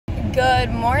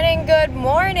Good morning, good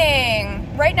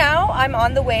morning. Right now I'm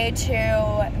on the way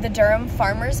to the Durham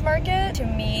Farmers Market to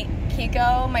meet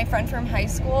Kiko, my friend from high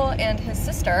school, and his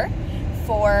sister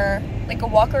for like a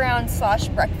walk around slash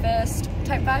breakfast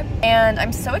type vibe. And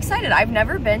I'm so excited. I've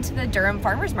never been to the Durham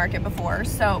Farmers Market before,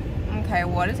 so okay,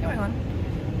 what is going on?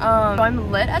 So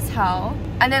I'm lit as hell.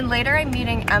 And then later I'm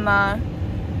meeting Emma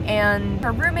and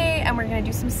her roommate, and we're gonna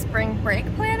do some spring break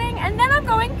planning, and then I'm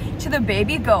going to the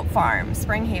baby goat farm,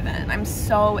 Spring Haven. I'm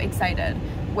so excited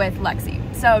with Lexi.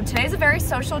 So today's a very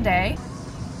social day.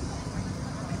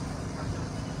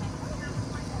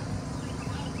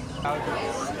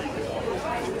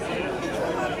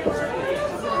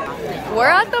 We're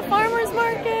at the farmer's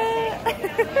market.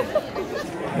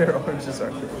 Your oranges are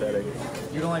pathetic.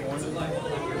 You don't like oranges?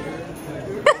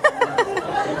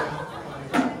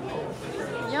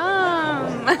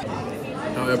 Yum!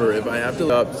 However, if I have to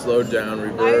up, slow down,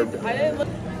 reverb.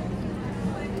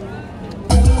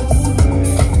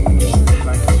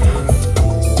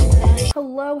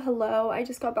 Hello. I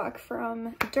just got back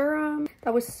from Durham.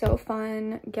 That was so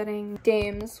fun getting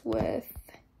dames with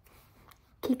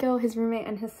Kiko, his roommate,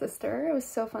 and his sister. It was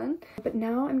so fun. But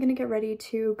now I'm gonna get ready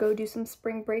to go do some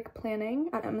spring break planning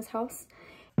at Emma's house.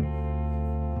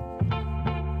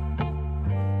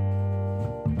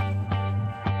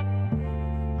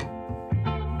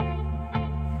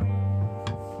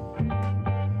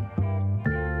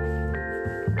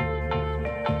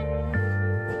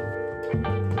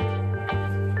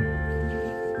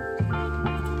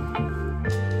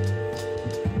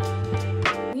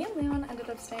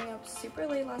 Staying up super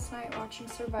late last night watching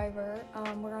Survivor.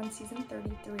 We're on season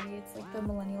 33. It's like the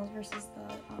millennials versus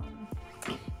the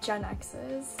Gen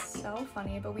X's. So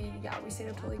funny, but we stayed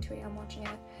up till like 2 a.m. watching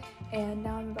it. And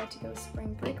now I'm about to go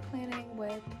spring break planning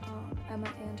with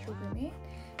Emma and her roommate.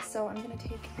 So I'm gonna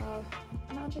take a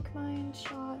Magic Mind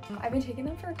shot. I've been taking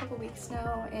them for a couple weeks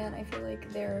now, and I feel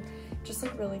like they're just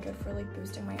like really good for like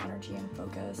boosting my energy and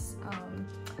focus.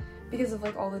 Because of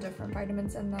like all the different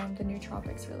vitamins in them. The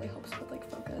nootropics really helps with like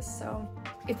focus. So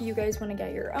if you guys want to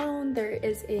get your own, there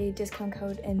is a discount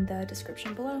code in the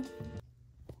description below.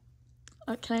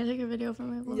 Can I take a video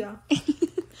from my vlog? Yeah.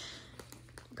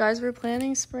 Guys, we're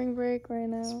planning spring break right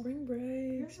now. Spring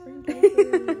break. It's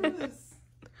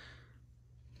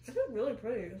really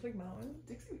pretty. It's like mountain.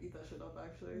 Dixie would eat that shit up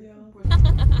actually. Yeah.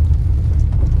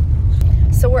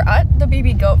 So we're at the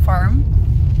baby goat farm.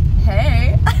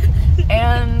 Hey.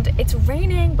 And it's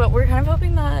raining, but we're kind of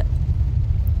hoping that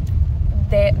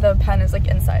the pen is like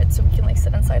inside, so we can like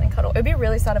sit inside and cuddle. It'd be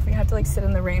really sad if we had to like sit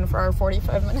in the rain for our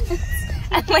 45 minutes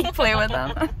and like play with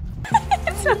them.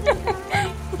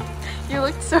 You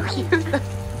look so cute though.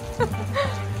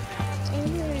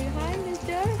 Hi,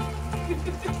 mister.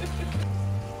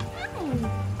 Hi.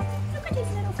 Look at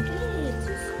these little kids.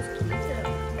 They're so cute.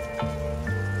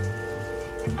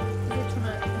 They're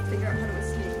trying to figure out how to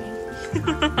escape me.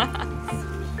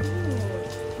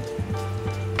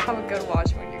 Have a good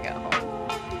watch when you get home.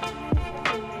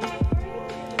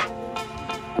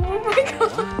 Oh my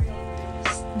god.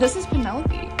 This is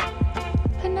Penelope.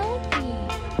 Penelope.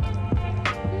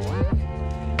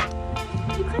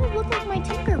 You kind of look like my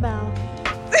Tinkerbell.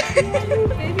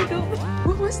 Baby goat.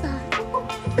 What was that?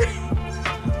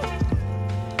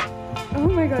 Oh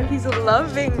my god, he's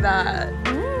loving that.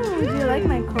 Do you like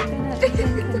my coconut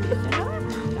conditioner?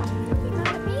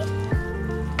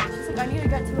 I need to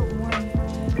get to it warm.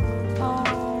 Oh,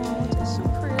 that's so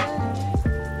pretty.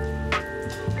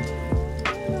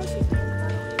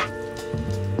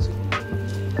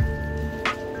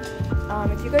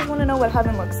 If you guys want to know what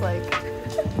heaven looks like,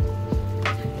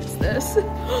 it's this.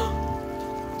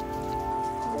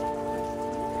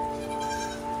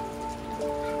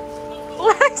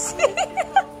 Lexi!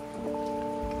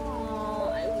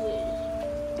 Oh, I wish.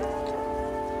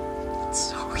 It's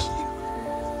so cute.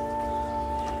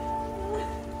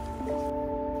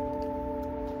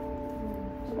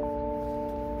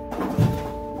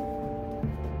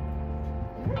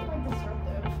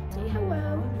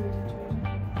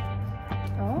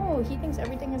 He thinks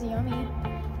everything is yummy.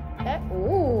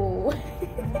 Oh.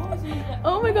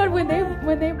 Oh my god, when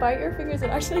they bite your fingers, it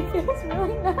actually feels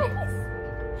really nice.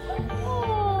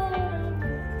 Oh.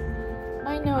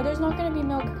 I know, there's not gonna be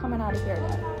milk coming out of here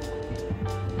yet.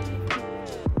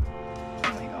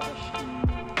 Oh my gosh.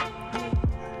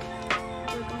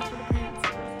 We're going for the pants.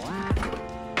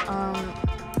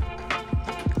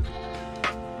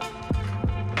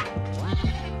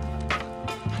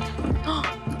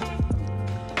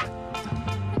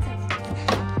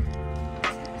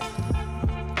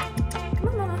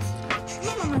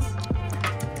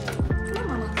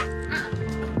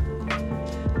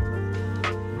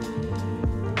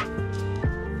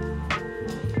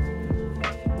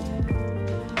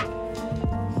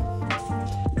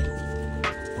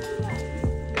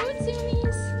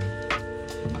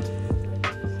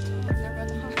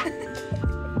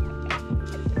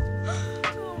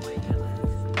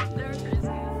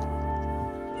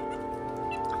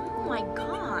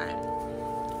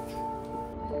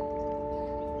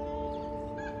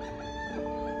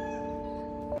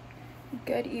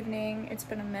 Good evening. It's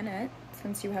been a minute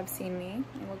since you have seen me.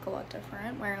 I look a lot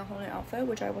different, wearing a whole new outfit,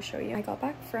 which I will show you. I got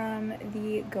back from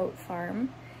the goat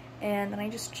farm and then I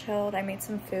just chilled. I made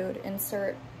some food.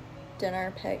 Insert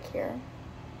dinner pic here.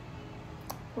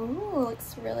 Ooh,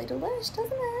 looks really delish,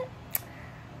 doesn't it?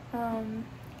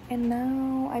 And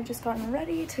now I've just gotten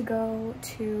ready to go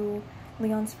to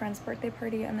Leon's friend's birthday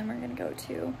party, and then we're gonna go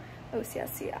to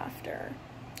OCSC after.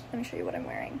 Let me show you what I'm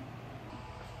wearing.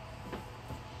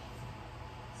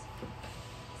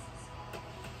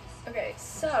 Okay,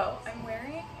 so I'm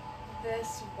wearing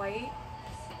this white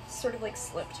sort of like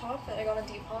slip top that I got on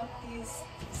Depop. These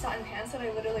satin pants that I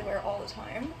literally wear all the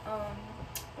time,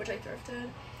 which I thrifted.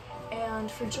 And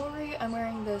for jewelry, I'm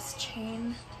wearing this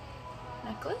chain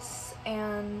necklace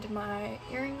and my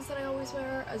earrings that I always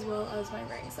wear, as well as my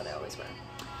rings that I always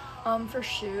wear. For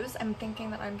shoes, I'm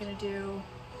thinking that I'm gonna do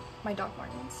my Doc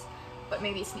Martens, but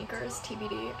maybe sneakers,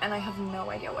 TBD, and I have no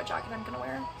idea what jacket I'm gonna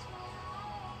wear.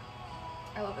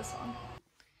 I love this song.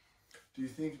 Do you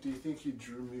think you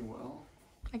drew me well?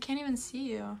 I can't even see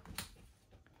you.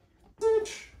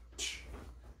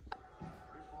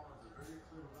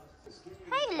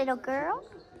 Hi, little girl.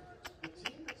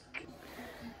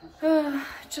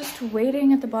 Just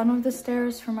waiting at the bottom of the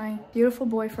stairs for my beautiful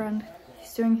boyfriend.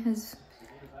 He's doing his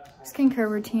skincare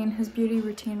routine, his beauty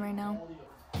routine right now.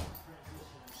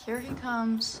 Here he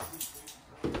comes.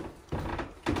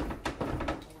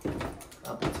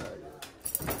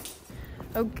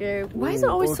 Okay, why is it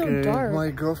always so dark?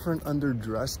 My girlfriend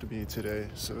underdressed me today,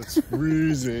 so it's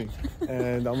freezing,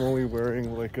 and I'm only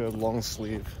wearing like a long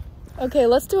sleeve. Okay,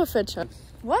 let's do a fit check.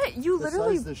 What? You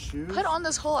literally the shoes, put on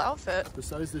this whole outfit.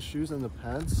 Besides the shoes and the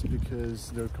pants,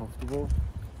 because they're comfortable,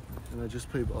 and I just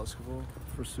played basketball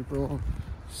for super long,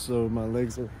 so my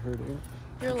legs are hurting.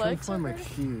 Your legs are hurting? I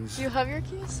hurting? can't find my keys. Do you have your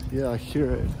keys? Yeah, I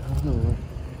hear it. I don't know.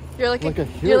 You're like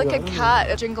a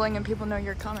cat jingling and people know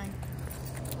you're coming.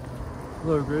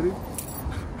 Look, ready?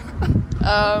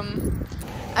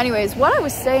 Anyways, what I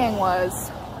was saying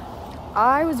was,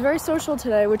 I was very social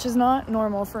today, which is not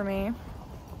normal for me.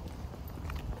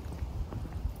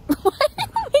 Why are you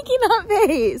making that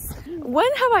face?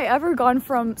 When have I ever gone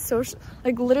from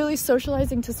literally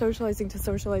socializing to socializing to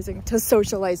socializing to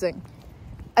socializing?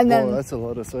 And then, that's a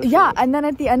lot of social. Yeah, and then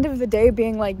at the end of the day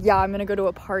being like, yeah, I'm gonna go to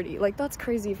a party. Like, that's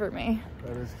crazy for me.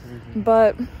 That is crazy.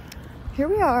 But here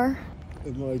we are.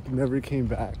 And like never came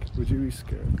back. Would you be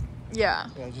scared? Yeah.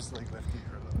 Yeah, I just like left you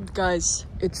for a little. Guys,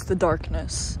 it's the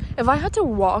darkness. If I had to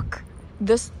walk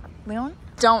this, Leon,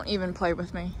 don't even play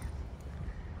with me.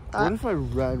 What if I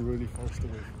ran really fast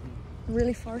away from you?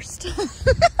 Really fast?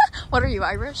 What are you,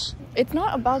 Irish? It's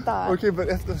not about that. Okay, but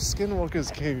if the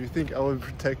skinwalkers came, you think I would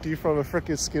protect you from a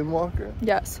freaking skinwalker?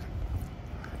 Yes.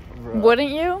 Bruh. Wouldn't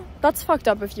you? That's fucked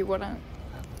up if you wouldn't.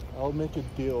 I'll make a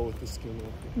deal with the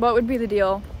skinwalker. What would be the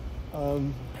deal?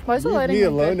 Why is the leave lighting me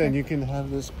like alone that? and you can have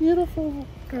this beautiful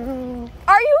girl.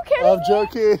 Are you kidding I'm me?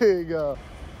 joking.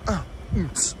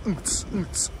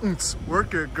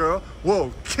 Work it, girl.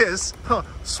 Whoa, kiss. Huh.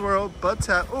 Swirl, butt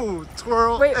tap. Ooh,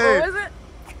 twirl. Wait, hey. what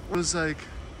was it?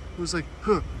 It was like,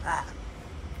 huh.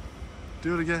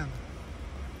 Do it again.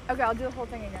 Okay, I'll do the whole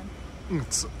thing again.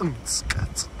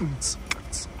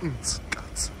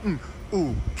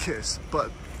 Ooh, kiss,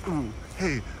 but ooh,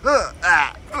 hey,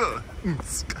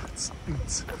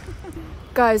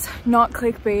 Guys, not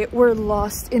clickbait. We're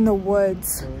lost in the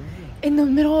woods in the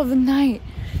middle of the night.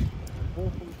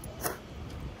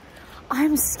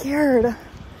 I'm scared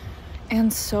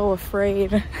and so afraid.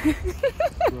 Bro,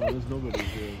 there's nobody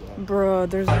here, bro.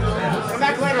 There's. Come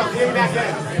back later. I'll get you back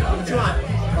in. What you want?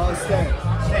 Oh, stay.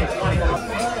 Stay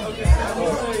 20.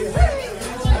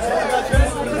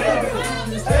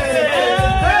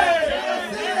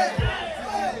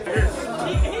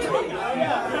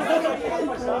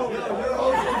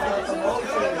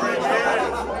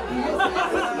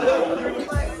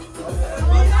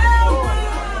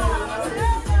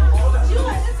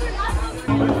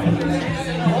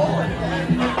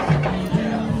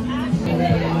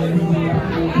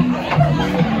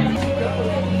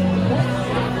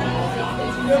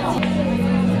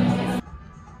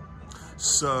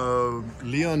 So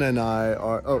Leon and I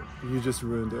are, oh, you just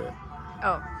ruined it.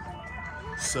 Oh.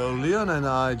 So Leon and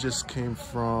I just came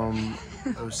from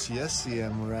OCSC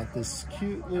and we're at this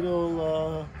cute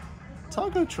little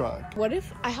taco truck. What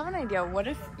if, I have an idea, what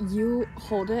if you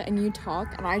hold it and you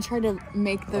talk and I try to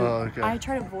make the, Oh, okay. I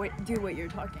try to do what you're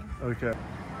talking. Okay.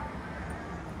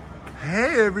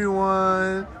 Hey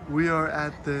everyone! We are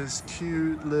at this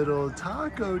cute little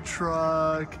taco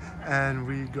truck and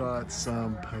we got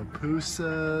some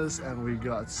pupusas and we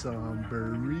got some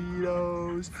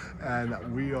burritos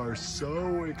and we are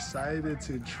so excited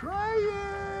to try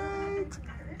it!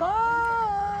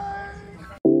 Bye!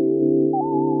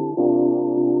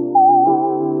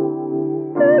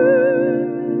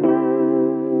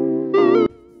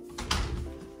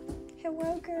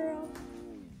 Hello, girl.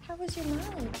 How was your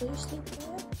night? Did you sleep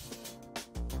good?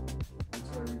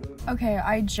 Okay,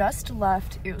 I just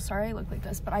left. Ew, sorry I look like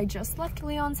this, but I just left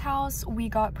Leon's house. We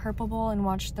got Purple Bowl and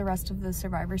watched the rest of the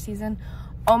Survivor season.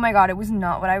 Oh my god, it was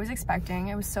not what I was expecting.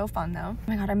 It was so fun though. Oh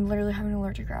my god, I'm literally having an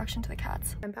allergic reaction to the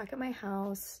cats. I'm back at my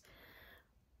house.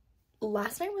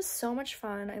 Last night was so much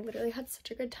fun. I literally had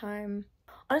such a good time.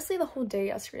 Honestly, the whole day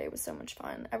yesterday was so much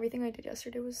fun. Everything I did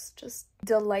yesterday was just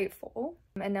delightful.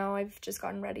 And now I've just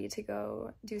gotten ready to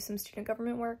go do some student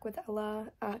government work with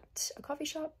Ella at a coffee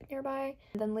shop nearby.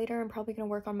 And then later I'm probably going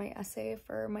to work on my essay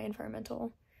for my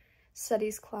environmental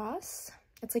studies class.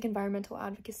 It's like environmental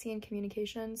advocacy and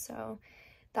communication, so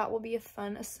that will be a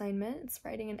fun assignment. It's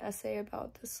writing an essay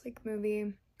about this like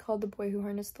movie called The Boy Who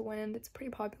Harnessed the Wind. It's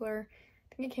pretty popular.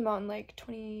 I think it came out in like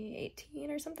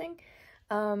 2018 or something.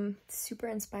 Super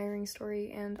inspiring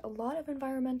story and a lot of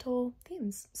environmental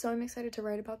themes. So I'm excited to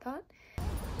write about that.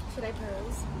 Should I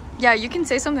pose? Yeah, you can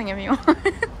say something if you want.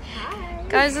 Hi.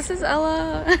 Guys, this is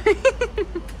Ella.